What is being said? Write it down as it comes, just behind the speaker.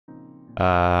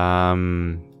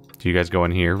Do you guys go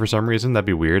in here for some reason? That'd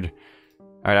be weird.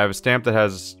 Alright, I have a stamp that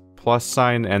has plus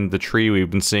sign and the tree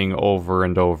we've been seeing over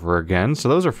and over again, so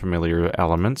those are familiar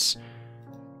elements.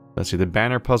 Let's see, the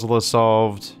banner puzzle is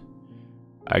solved.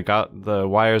 I got the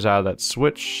wires out of that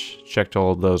switch, checked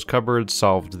all of those cupboards,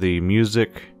 solved the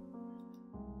music.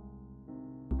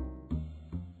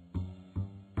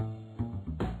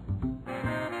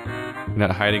 You're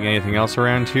not hiding anything else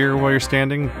around here while you're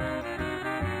standing?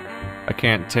 I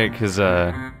can't take his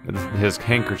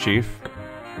handkerchief.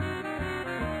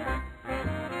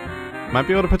 Might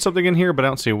be able to put something in here, but I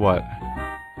don't see what.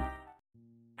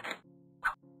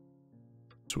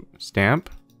 Stamp?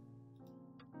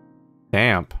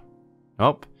 Stamp.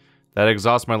 Oh, that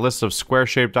exhausts my list of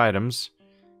square-shaped items.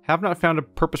 Have not found a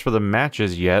purpose for the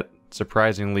matches yet.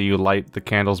 Surprisingly, you light the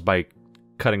candles by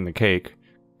cutting the cake.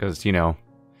 Because, you know,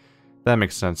 that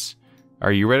makes sense.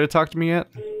 Are you ready to talk to me yet?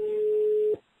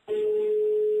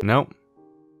 Nope.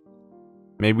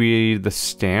 Maybe the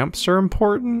stamps are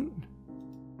important?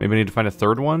 Maybe I need to find a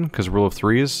third one, because rule of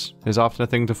threes is often a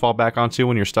thing to fall back onto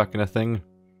when you're stuck in a thing.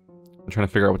 I'm trying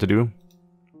to figure out what to do.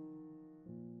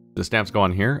 The stamps go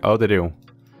on here? Oh, they do.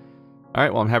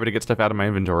 Alright, well I'm happy to get stuff out of my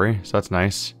inventory, so that's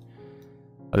nice.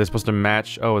 Are they supposed to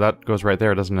match? Oh, that goes right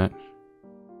there, doesn't it?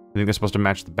 I think they're supposed to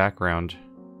match the background.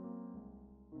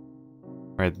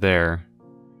 Right there.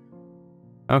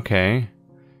 Okay.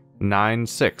 9,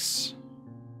 6.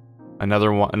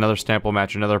 Another one, another stamp will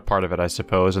match another part of it, I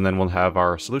suppose, and then we'll have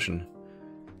our solution.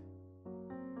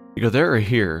 You go there or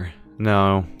here?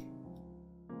 No.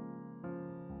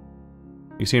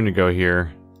 You seem to go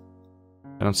here.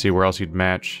 I don't see where else you'd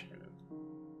match.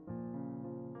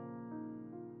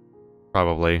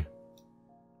 Probably.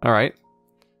 Alright.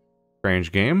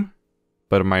 Strange game.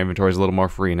 But my inventory is a little more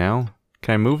free now.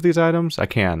 Can I move these items? I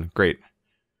can. Great.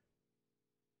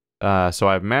 So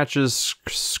I have matches,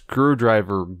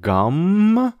 screwdriver,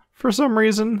 gum for some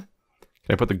reason.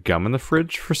 Can I put the gum in the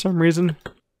fridge for some reason?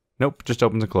 Nope, just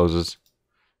opens and closes.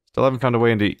 Still haven't found a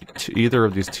way into either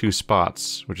of these two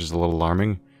spots, which is a little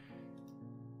alarming.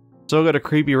 Still got a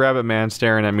creepy rabbit man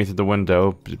staring at me through the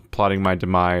window, plotting my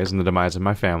demise and the demise of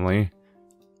my family.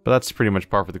 But that's pretty much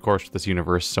par for the course with this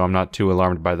universe, so I'm not too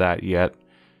alarmed by that yet.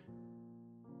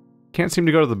 Can't seem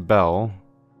to go to the bell.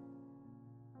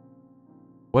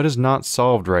 What is not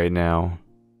solved right now?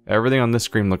 Everything on this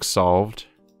screen looks solved.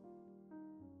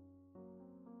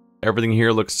 Everything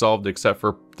here looks solved except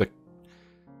for the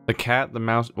cat, the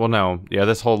mouse... Well, no. Yeah,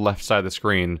 this whole left side of the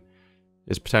screen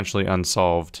is potentially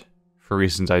unsolved for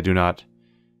reasons I do not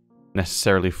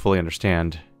necessarily fully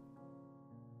understand.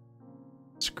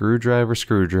 Screwdriver,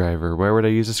 screwdriver. Where would I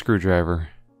use a screwdriver?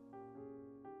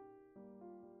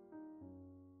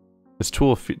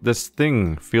 This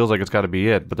thing feels like it's got to be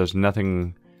it, but there's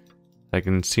nothing I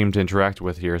can seem to interact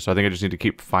with here, so I think I just need to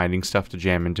keep finding stuff to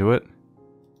jam into it.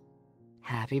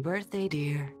 Happy birthday,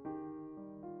 dear.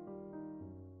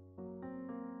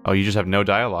 Oh, you just have no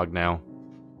dialogue now.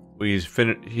 I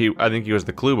think he was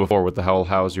the clue before with the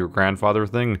how's your grandfather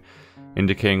thing,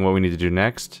 indicating what we need to do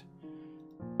next.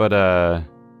 But,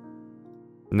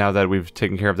 now that we've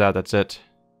taken care of that, that's it.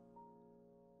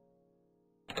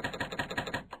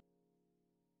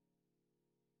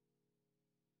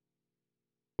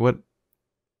 What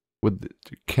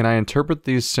can I interpret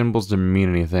these symbols to mean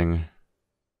anything?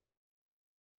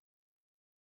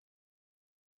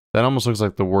 That almost looks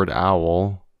like the word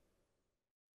owl.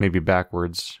 Maybe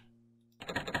backwards.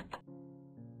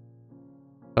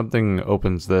 Something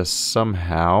opens this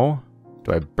somehow.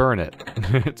 Do I burn it?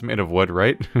 It's made of wood,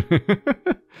 right?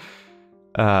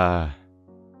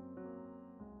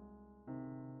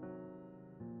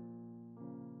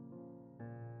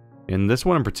 In this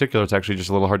one in particular, it's actually just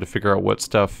a little hard to figure out what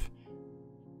stuff I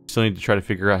still need to try to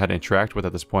figure out how to interact with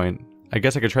at this point. I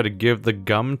guess I could try to give the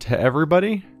gum to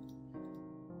everybody?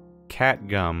 Cat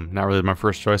gum. Not really my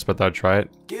first choice, but I'd try it.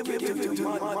 Give it to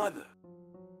my mother.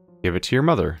 Give it to your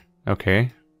mother.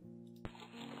 Okay.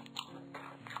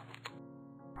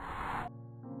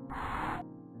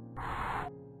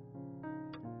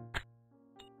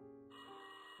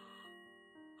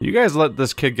 You guys let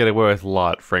this kid get away with a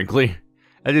lot, frankly.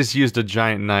 I just used a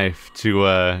giant knife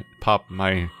to, pop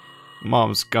my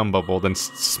mom's gum bubble, then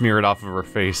smear it off of her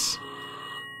face.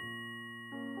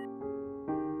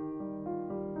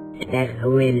 There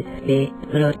will be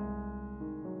blood.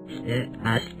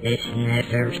 As it's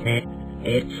never said,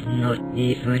 it's not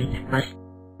even us.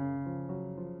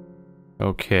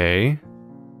 Okay.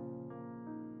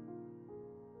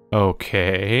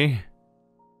 Okay.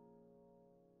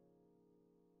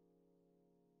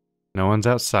 No one's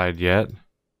outside yet.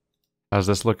 How's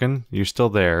this looking? You're still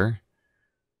there.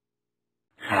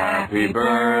 Happy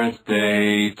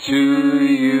birthday to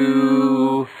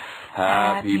you.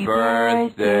 Happy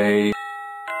birthday.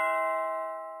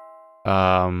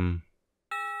 I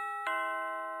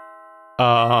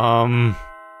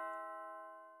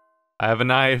have a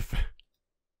knife.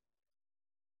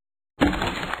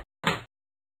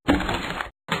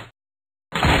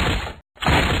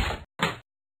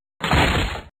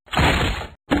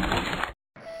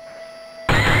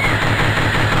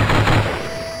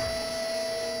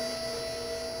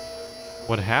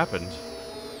 What happened?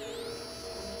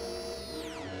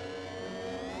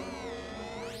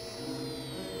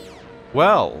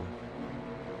 Well,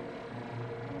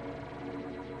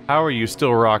 how are you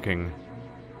still rocking?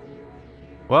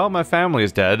 Well, my family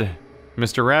is dead.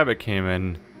 Mr. Rabbit came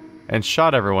in and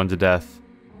shot everyone to death,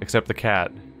 except the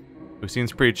cat, who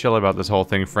seems pretty chill about this whole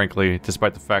thing, frankly,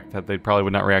 despite the fact that they probably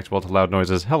would not react well to loud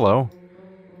noises. Hello.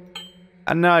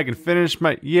 And now I can finish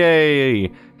my—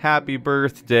 yay! Happy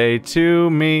birthday to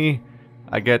me!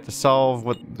 I get to solve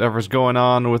whatever's going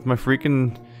on with my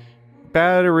freaking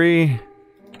battery.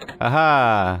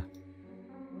 Aha!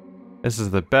 This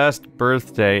is the best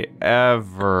birthday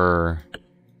ever.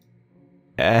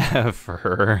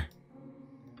 Ever.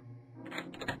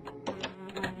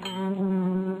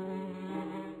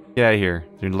 Get out of here,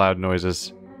 doing loud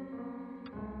noises.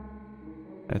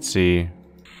 Let's see.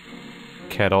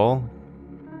 Kettle.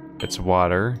 Gets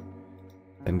water.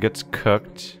 Then gets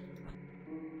cooked.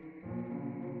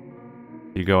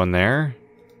 You go in there.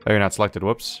 Oh, you're not selected.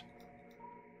 Whoops.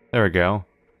 There we go.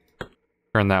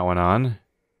 Turn that one on.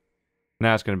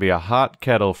 Now it's going to be a hot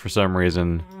kettle for some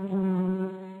reason.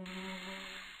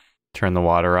 Turn the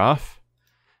water off.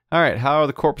 Alright, how are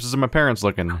the corpses of my parents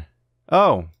looking?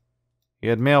 Oh! He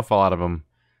had mail fall out of him.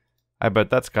 I bet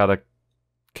that's got a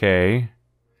K.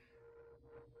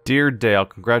 Dear Dale,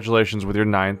 congratulations with your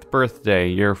 9th birthday.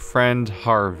 Your friend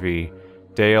Harvey.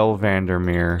 Dale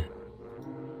Vandermeer.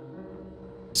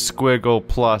 Squiggle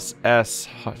plus S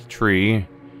tree.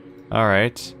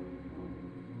 Alright.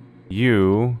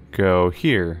 You go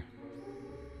here.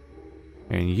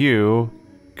 And you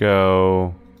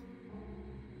go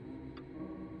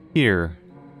here.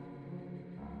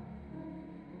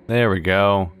 There we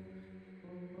go.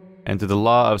 And to the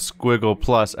law of squiggle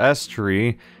plus S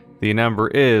tree, the number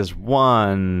is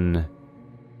 1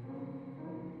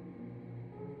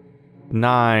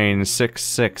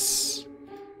 966.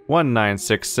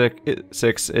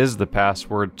 1966 is the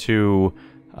password to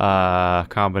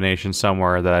combination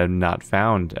somewhere that I've not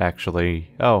found,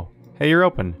 actually. Oh, hey, you're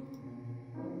open.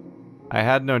 I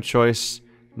had no choice.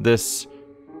 This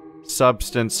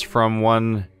substance from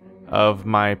one of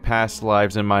my past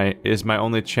lives is my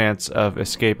only chance of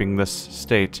escaping this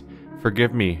state.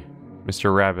 Forgive me,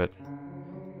 Mr. Rabbit.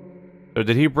 So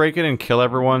did he break it and kill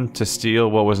everyone to steal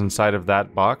what was inside of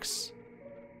that box?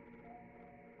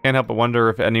 Can't help but wonder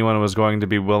if anyone was going to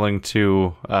be willing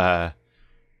to,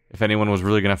 if anyone was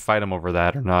really going to fight him over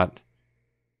that or not.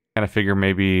 Kind of figure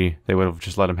maybe they would have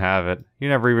just let him have it. You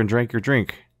never even drank your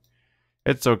drink.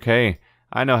 It's okay.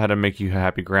 I know how to make you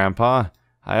happy, Grandpa.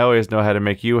 I always know how to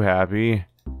make you happy.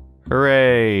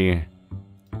 Hooray!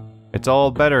 It's all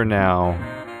better now.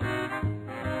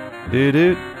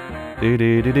 Doo-doo.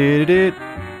 Doo-doo-doo-doo-doo.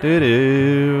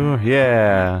 Doo-doo.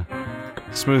 Yeah.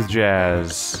 Smooth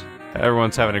jazz.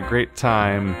 Everyone's having a great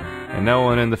time, and no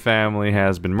one in the family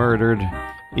has been murdered,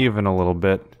 even a little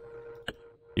bit.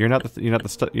 You're not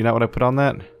what I put on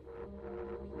that?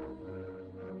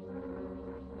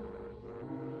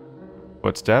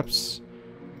 Footsteps.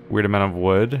 Weird amount of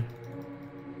wood.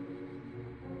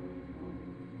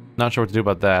 Not sure what to do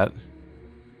about that.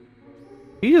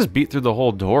 He just beat through the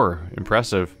whole door.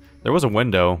 Impressive. There was a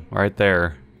window right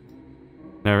there.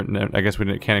 I guess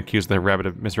we can't accuse the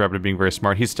Mr. Rabbit of being very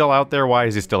smart. He's still out there? Why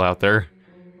is he still out there?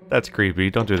 That's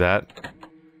creepy. Don't do that.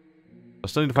 I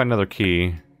still need to find another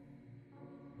key.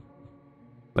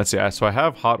 Let's see. So I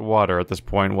have hot water at this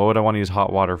point. What would I want to use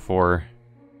hot water for?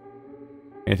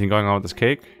 Anything going on with this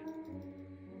cake?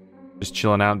 Just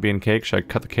chilling out and being cake? Should I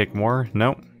cut the cake more?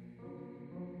 No.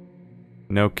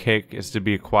 No cake is to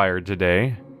be acquired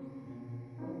today.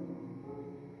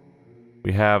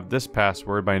 We have this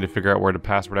password, but I need to figure out where the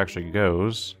password actually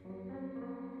goes.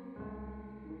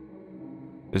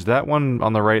 Is that one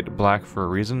on the right black for a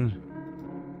reason?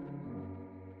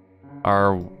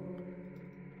 Our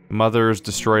mother's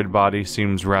destroyed body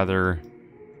seems rather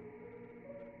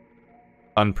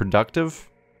unproductive.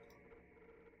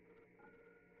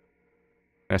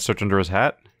 Can I search under his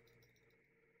hat?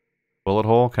 Bullet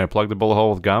hole? Can I plug the bullet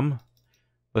hole with gum?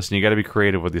 Listen, you gotta be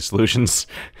creative with these solutions.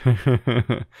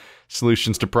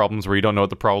 Solutions to problems where you don't know what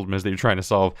the problem is that you're trying to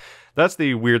solve. That's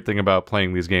the weird thing about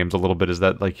playing these games a little bit, is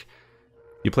that, like,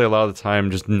 you play a lot of the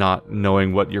time just not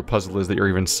knowing what your puzzle is that you're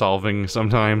even solving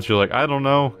sometimes. You're like, I don't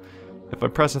know. If I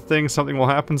press a thing, something will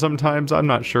happen sometimes. I'm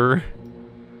not sure.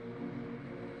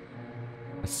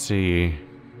 Let's see.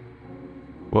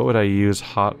 What would I use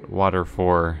hot water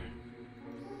for?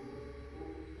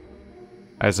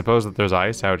 I suppose that there's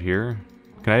ice out here.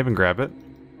 Can I even grab it?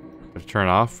 Have to turn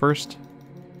it off first?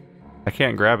 I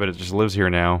can't grab it, it just lives here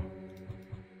now.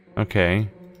 Okay.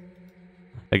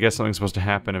 I guess something's supposed to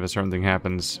happen if a certain thing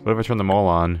happens. What if I turn them all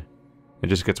on? It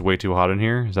just gets way too hot in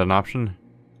here? Is that an option?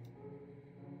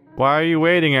 Why are you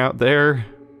waiting out there?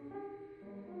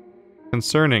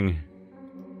 Concerning.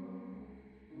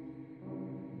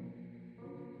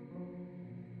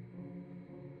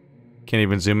 Can't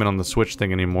even zoom in on the switch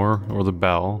thing anymore, or the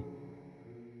bell.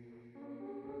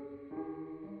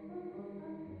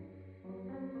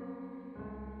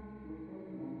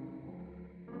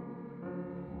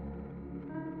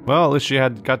 Well, at least she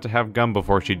got to have gum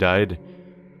before she died.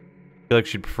 I feel like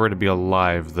she'd prefer to be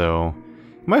alive, though.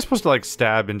 Am I supposed to, like,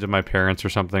 stab into my parents or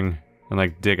something? And,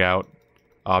 like, dig out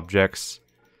objects?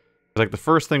 Like, the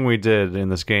first thing we did in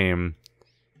this game,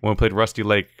 when we played Rusty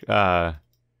Lake, no,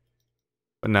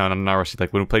 not Rusty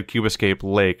Lake. When we played Cube Escape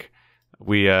Lake,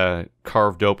 we,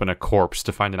 carved open a corpse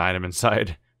to find an item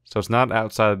inside. So it's not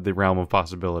outside the realm of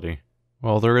possibility.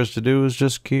 All there is to do is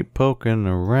just keep poking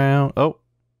around. Oh!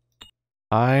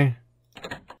 Now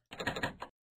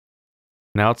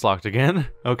it's locked again?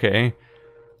 Okay.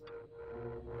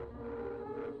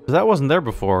 That wasn't there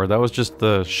before, that was just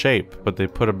the shape, but they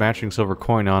put a matching silver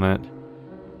coin on it.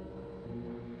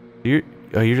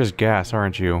 You're just gas,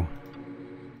 aren't you?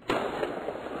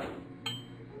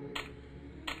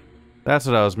 That's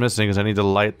what I was missing, is I need to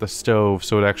light the stove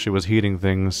so it actually was heating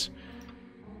things.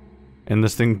 And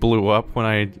this thing blew up when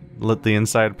I lit the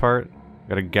inside part.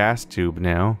 Got a gas tube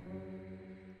now.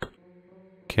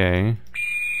 Okay.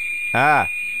 Ah!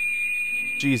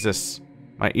 Jesus.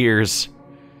 My ears.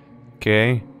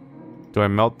 Okay. Do I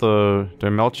melt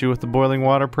you with the boiling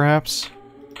water, perhaps?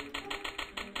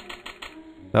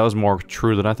 That was more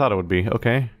true than I thought it would be.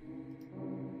 Okay.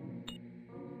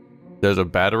 There's a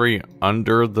battery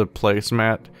under the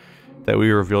placemat that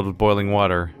we revealed with boiling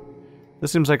water.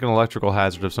 This seems like an electrical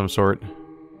hazard of some sort.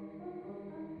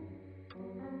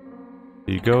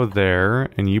 You go there,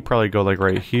 and you probably go, like,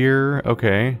 right here.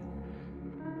 Okay.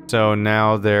 So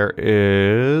now there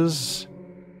is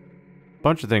a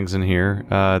bunch of things in here.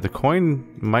 The coin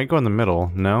might go in the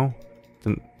middle. No?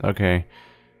 Okay.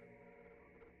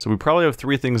 So we probably have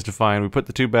 3 things to find. We put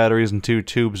the 2 batteries and 2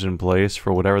 tubes in place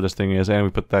for whatever this thing is, and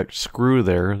we put that screw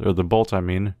there, or the bolt, I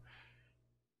mean.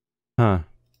 Huh.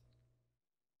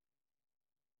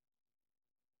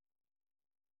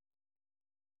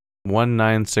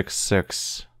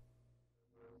 $1966.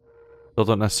 Still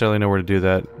don't necessarily know where to do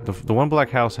that. The one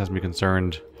black house has me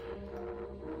concerned.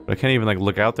 But I can't even, like,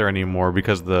 look out there anymore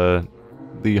because the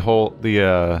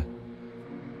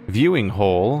viewing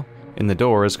hole in the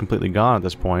door is completely gone at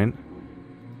this point.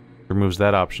 Removes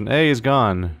that option. Hey, he's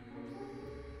gone.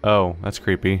 Oh, that's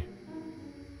creepy.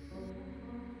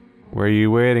 Where are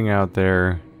you waiting out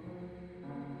there?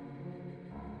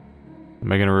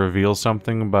 Am I gonna reveal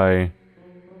something by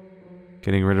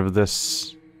getting rid of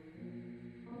this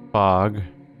fog?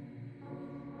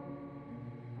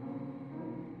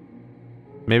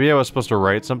 Maybe I was supposed to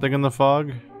write something in the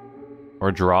fog?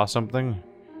 Or draw something?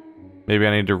 Maybe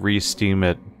I need to re-steam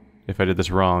it if I did this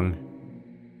wrong.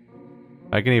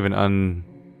 I can even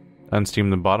unsteam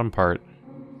the bottom part.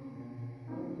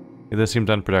 Yeah, this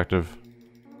seemed unproductive.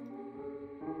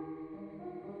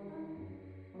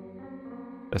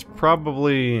 That's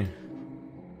probably...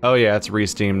 Oh yeah, it's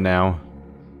re-steamed now.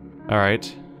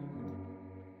 Alright.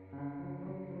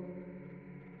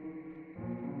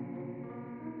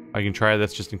 I can try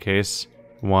this just in case.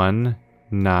 1,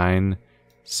 9,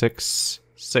 6,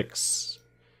 6.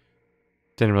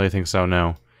 Didn't really think so,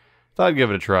 no. Thought I'd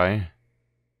give it a try.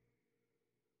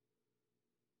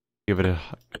 Give it a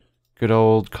good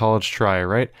old college try,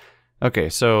 right? Okay,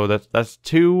 so that's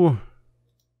 2,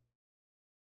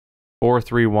 4,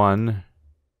 3, 1,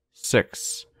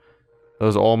 6.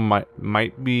 Those all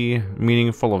might be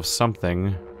meaningful of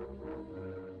something.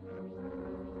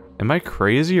 Am I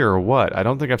crazy or what? I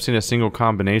don't think I've seen a single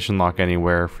combination lock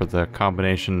anywhere for the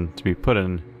combination to be put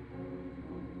in.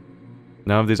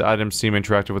 None of these items seem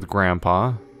interactive with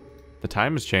Grandpa. The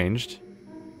time has changed.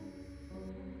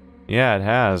 Yeah, it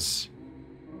has.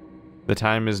 The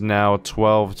time is now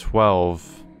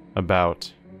 12:12.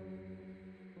 About.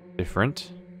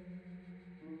 Different.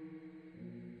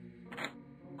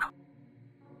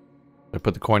 I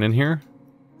put the coin in here?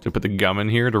 Do I put the gum in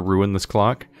here to ruin this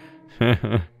clock?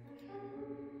 Do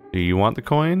you want the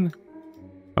coin?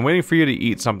 I'm waiting for you to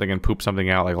eat something and poop something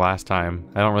out like last time.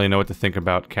 I don't really know what to think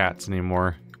about cats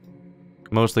anymore.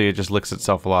 Mostly it just licks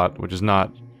itself a lot, which is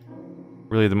not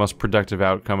really the most productive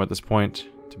outcome at this point,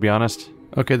 to be honest.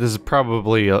 Okay, this is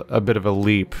probably a bit of a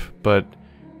leap, but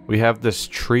we have this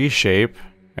tree shape,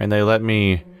 and they let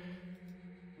me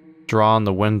draw on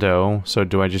the window, so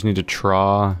do I just need to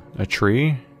draw a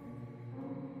tree?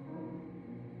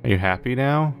 Are you happy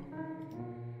now?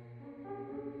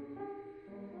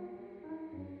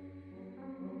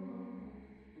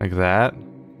 Like that?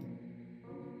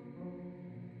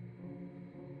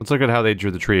 Let's look at how they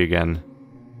drew the tree again.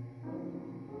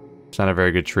 It's not a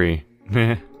very good tree.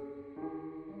 Hit.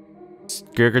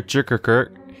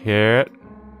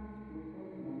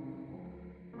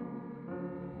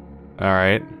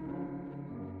 Alright.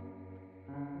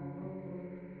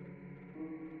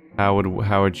 How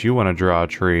would you want to draw a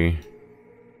tree?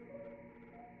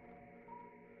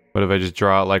 What if I just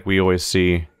draw it like we always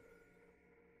see?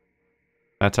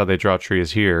 That's how they draw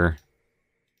trees here.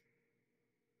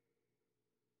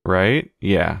 Right?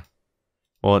 Yeah.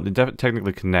 Well, it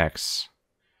technically connects.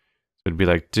 So it'd be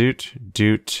like doot,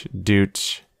 doot,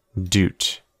 doot,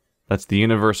 doot. That's the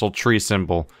universal tree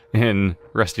symbol in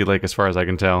Rusty Lake as far as I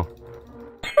can tell.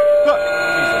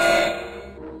 Oh,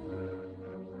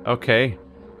 Jesus. Okay.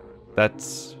 That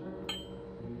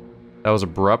was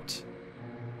abrupt.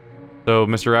 So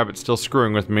Mr. Rabbit's still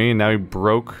screwing with me, and now he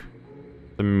broke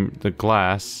the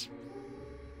glass.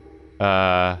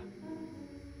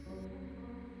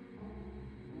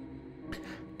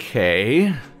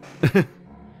 Okay.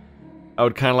 I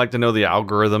would kind of like to know the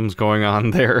algorithms going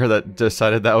on there that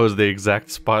decided that was the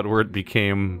exact spot where it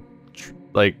became,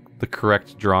 like, the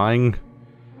correct drawing.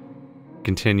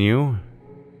 Continue.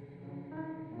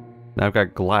 Now I've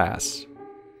got glass.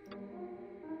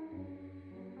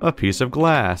 A piece of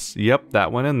glass. Yep,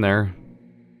 that went in there.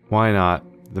 Why not?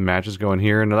 The match is going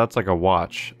here. No, that's like a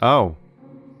watch. Oh.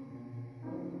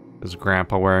 Is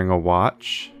Grandpa wearing a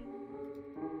watch?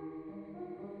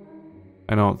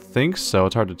 I don't think so.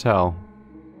 It's hard to tell.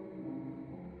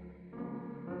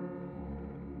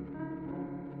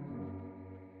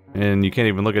 And you can't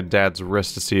even look at Dad's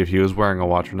wrist to see if he was wearing a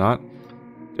watch or not.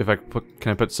 If I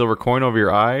can I put silver coin over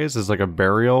your eyes as like a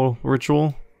burial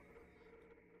ritual?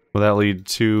 Will that lead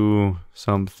to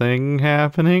something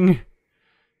happening?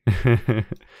 That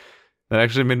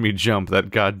actually made me jump,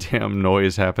 that goddamn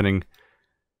noise happening.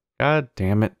 God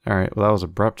damn it. Alright, well that was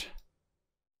abrupt.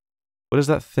 What is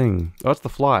that thing? Oh, it's the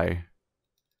fly.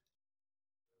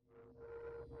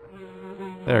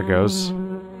 There it goes.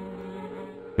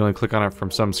 You only click on it from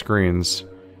some screens.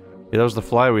 Yeah, that was the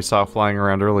fly we saw flying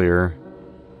around earlier.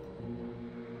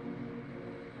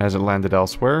 Has it landed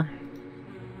elsewhere?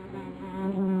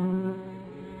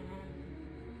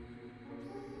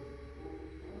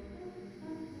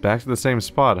 Back to the same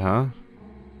spot, huh?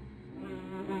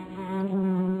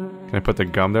 Can I put the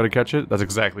gum there to catch it? That's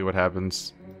exactly what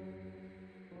happens.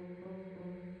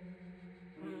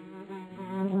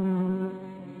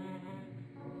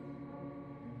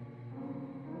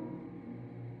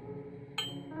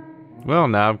 Well,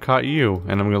 now I've caught you,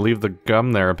 and I'm gonna leave the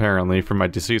gum there, apparently, for my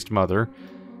deceased mother.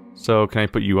 So, can I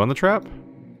put you on the trap?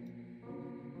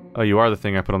 Oh, you are the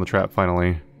thing I put on the trap,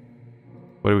 finally.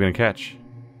 What are we gonna catch?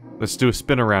 Let's do a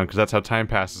spin around, because that's how time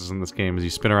passes in this game, is you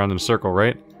spin around in a circle,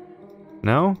 right?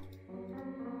 No?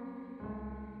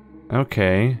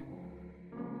 Okay.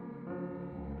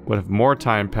 What if more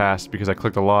time passed because I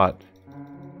clicked a lot?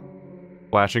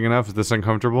 Flashing enough? Is this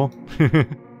uncomfortable?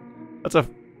 That's a...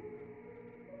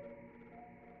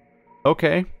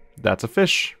 Okay, that's a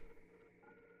fish.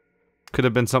 Could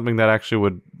have been something that actually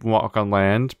would walk on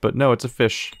land, but no, it's a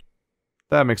fish.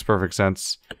 That makes perfect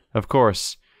sense. Of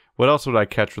course. What else would I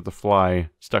catch with the fly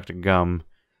stuck to gum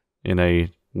in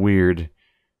a weird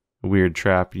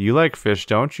trap? You like fish,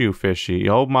 don't you, fishy?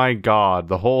 Oh my god,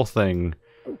 the whole thing.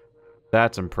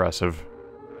 That's impressive.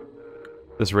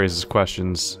 This raises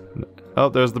questions. Oh,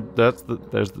 there's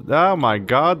the, oh my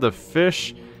god, the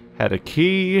fish had a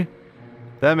key.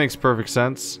 That makes perfect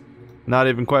sense. Not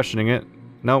even questioning it.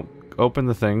 Nope. Open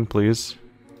the thing, please.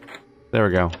 There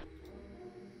we go.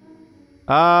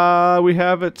 We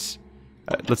have it.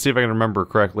 Let's see if I can remember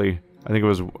correctly. I think it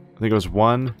was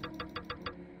 1,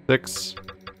 6,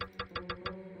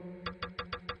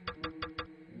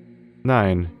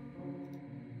 9.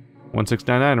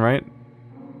 1699, right?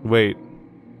 Wait.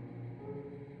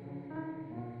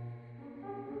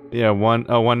 Yeah,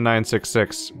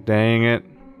 1966. Dang it.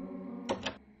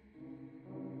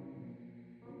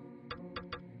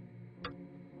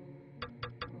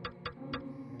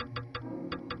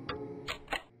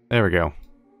 There we go.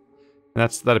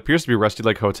 That appears to be Rusty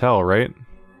Lake Hotel, right?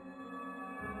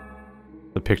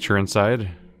 The picture inside.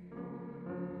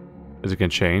 Is it gonna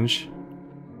change?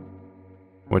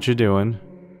 What you doing?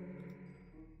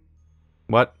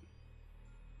 What?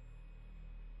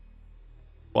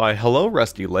 Why, hello,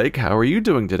 Rusty Lake. How are you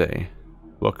doing today?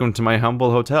 Welcome to my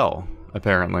humble hotel,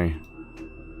 apparently.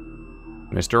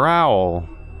 Mr. Owl.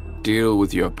 Deal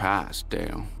with your past,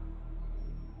 Dale.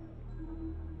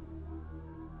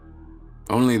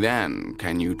 Only then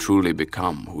can you truly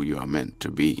become who you are meant to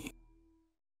be.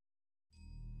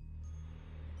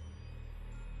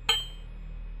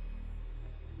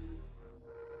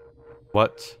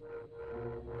 What?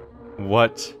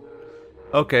 What?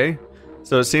 Okay.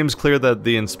 So it seems clear that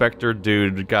the inspector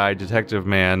dude, guy, detective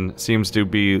man, seems to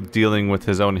be dealing with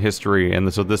his own history,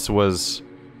 and so this was...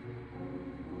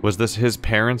 Was this his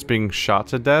parents being shot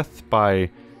to death by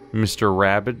Mr.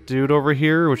 Rabbit dude over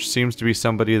here? Which seems to be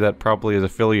somebody that probably is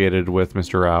affiliated with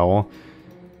Mr. Owl.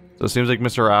 So it seems like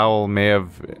Mr. Owl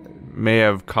may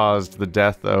have caused the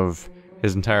death of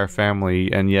his entire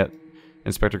family, and yet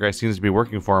Inspector Guy seems to be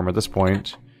working for him at this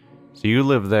point. So you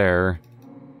live there.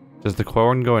 Does the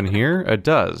coin go in here? It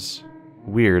does.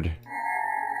 Weird.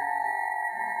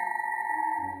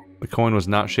 The coin was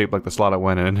not shaped like the slot it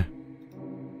went in.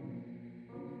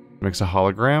 Makes a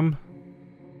hologram?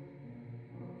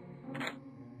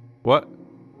 What?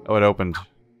 Oh, it opened.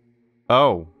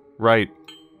 Oh, right.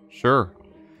 Sure.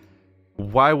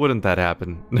 Why wouldn't that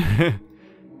happen?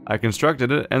 I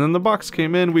constructed it, and then the box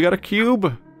came in. We got a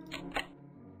cube!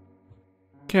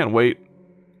 Can't wait.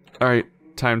 Alright,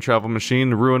 time travel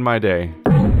machine, ruin my day.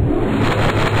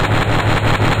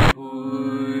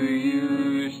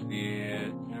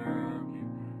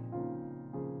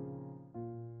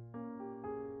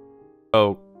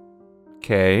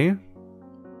 Okay.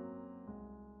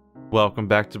 Welcome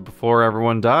back to before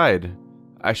everyone died.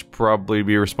 I should probably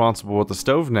be responsible with the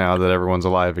stove now that everyone's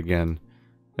alive again.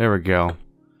 There we go.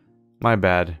 My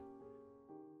bad.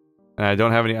 And I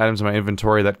don't have any items in my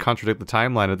inventory that contradict the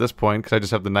timeline at this point, because I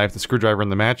just have the knife, the screwdriver,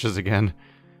 and the matches again.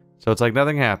 So it's like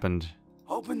nothing happened.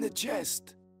 Open the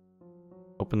chest.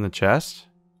 Open the chest?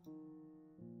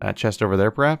 That chest over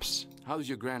there, perhaps? How's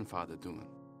your grandfather doing?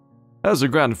 How's your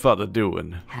grandfather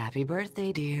doing? Happy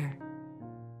birthday, dear.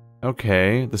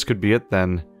 Okay, this could be it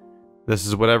then. This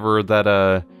is whatever that,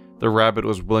 the rabbit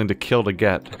was willing to kill to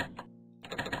get.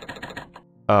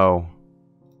 Oh.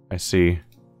 I see.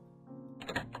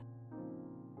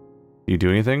 You do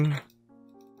anything?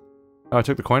 Oh, I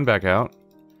took the coin back out.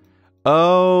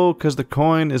 Oh, because the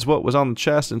coin is what was on the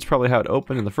chest, and it's probably how it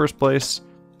opened in the first place.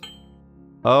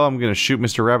 Oh, I'm gonna shoot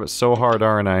Mr. Rabbit so hard,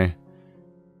 aren't I?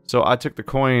 So I took the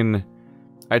coin...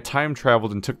 I time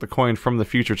traveled and took the coin from the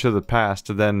future to the past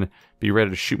to then be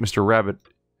ready to shoot Mr. Rabbit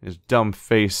in his dumb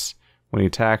face when he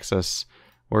attacks us.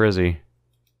 Where is he?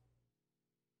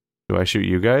 Do I shoot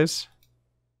you guys?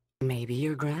 Maybe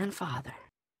your grandfather.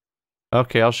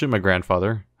 Okay, I'll shoot my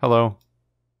grandfather. Hello.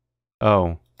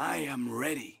 Oh. I am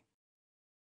ready.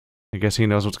 I guess he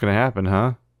knows what's gonna happen,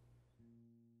 huh?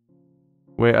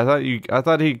 Wait, I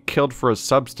thought he killed for a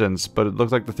substance, but it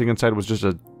looked like the thing inside was just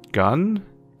a gun?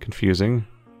 Confusing.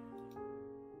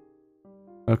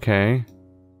 Okay.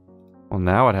 Well,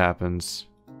 now what happens?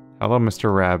 Hello,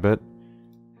 Mr. Rabbit.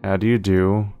 How do you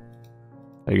do?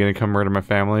 Are you gonna come murder my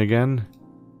family again?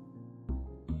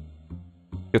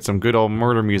 Get some good old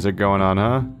murder music going on,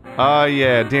 huh? Oh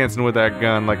yeah, dancing with that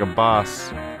gun like a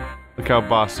boss. Look how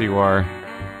bossy you are.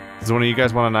 Does one of you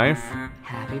guys want a knife?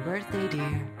 Happy birthday,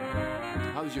 dear.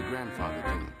 How's your grandfather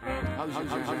doing? How's your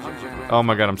grandfather? Oh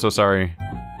my god, I'm so sorry.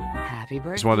 Happy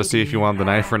birthday. Just wanted to see if you wanted the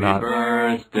knife or not. Happy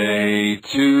birthday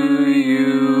to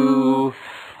you.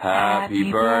 Happy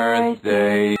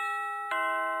birthday.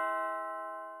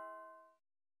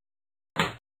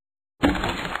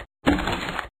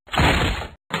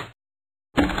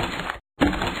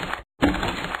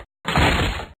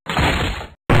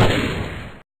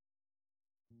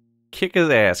 Kick his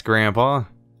ass, Grandpa.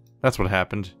 That's what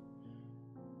happened.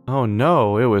 Oh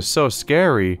no, it was so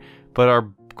scary. But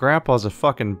our Grandpa's a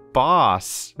fucking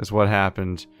boss, is what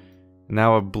happened.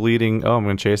 Now a bleeding... Oh, I'm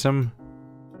gonna chase him?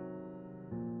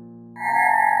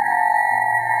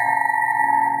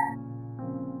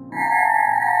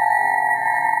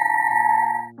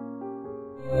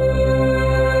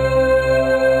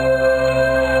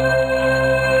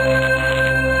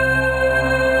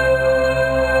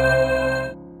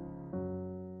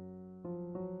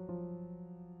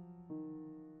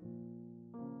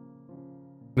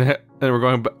 And we're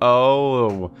going...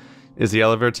 Oh! Is the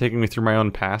elevator taking me through my own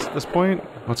past at this point?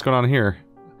 What's going on here?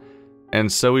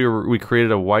 And so we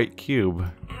created a white cube.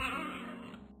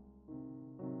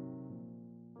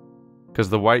 Because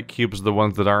the white cubes are the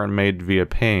ones that aren't made via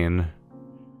pain.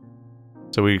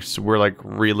 So we're like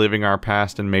reliving our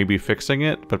past and maybe fixing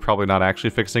it, but probably not actually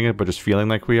fixing it, but just feeling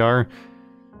like we are.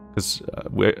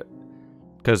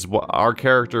 Because our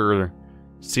character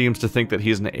seems to think that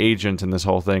he's an agent in this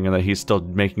whole thing and that he's still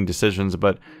making decisions,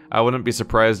 but I wouldn't be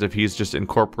surprised if he's just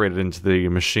incorporated into the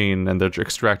machine and they're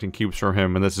extracting cubes from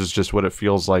him, and this is just what it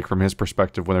feels like from his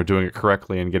perspective when they're doing it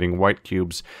correctly and getting white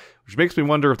cubes. Which makes me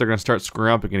wonder if they're going to start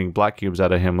screwing up and getting black cubes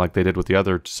out of him like they did with the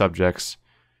other subjects.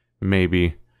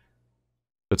 Maybe.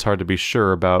 It's hard to be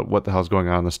sure about what the hell's going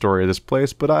on in the story of this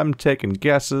place, but I'm taking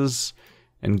guesses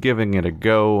and giving it a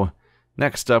go.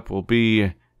 Next up will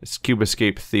be this Cube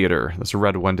Escape Theater. This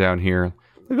red one down here.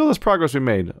 Look at all this progress we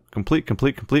made. Complete,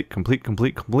 complete, complete, complete,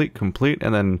 complete, complete, complete,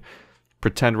 and then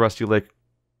pretend Rusty Lake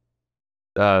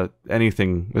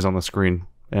anything is on the screen.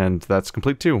 And that's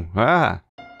complete too. Ah!